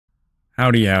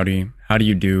Howdy, howdy. How do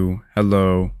you do?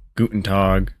 Hello, guten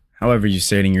tag, however you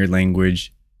say it in your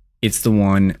language. It's the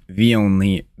one, the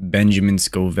only, Benjamin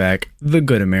Scovach, the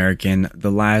good American, the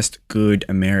last good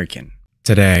American.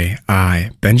 Today,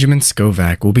 I, Benjamin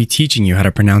Scovach, will be teaching you how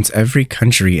to pronounce every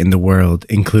country in the world,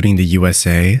 including the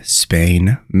USA,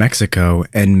 Spain, Mexico,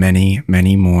 and many,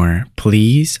 many more.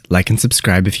 Please like and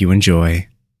subscribe if you enjoy.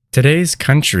 Today's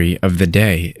country of the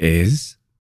day is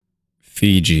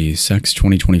Fiji SEX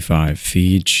 2025.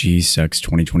 Fiji SEX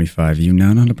 2025. You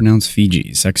now know how to pronounce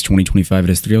Fiji SEX 2025. It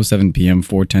is 3:07 p.m.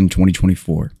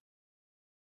 4/10/2024.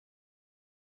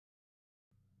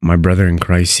 My brother in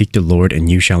Christ, seek the Lord,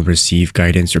 and you shall receive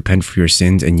guidance. Repent for your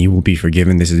sins, and you will be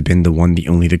forgiven. This has been the one, the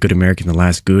only, the good American, the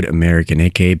last good American,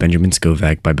 aka Benjamin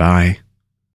Scovach. Bye-bye.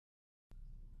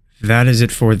 That is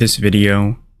it for this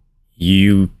video.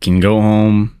 You can go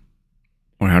home.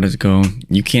 Or how does it go?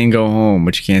 You can go home,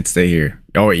 but you can't stay here.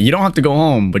 Oh, wait, you don't have to go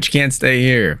home, but you can't stay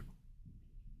here.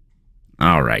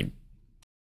 All right.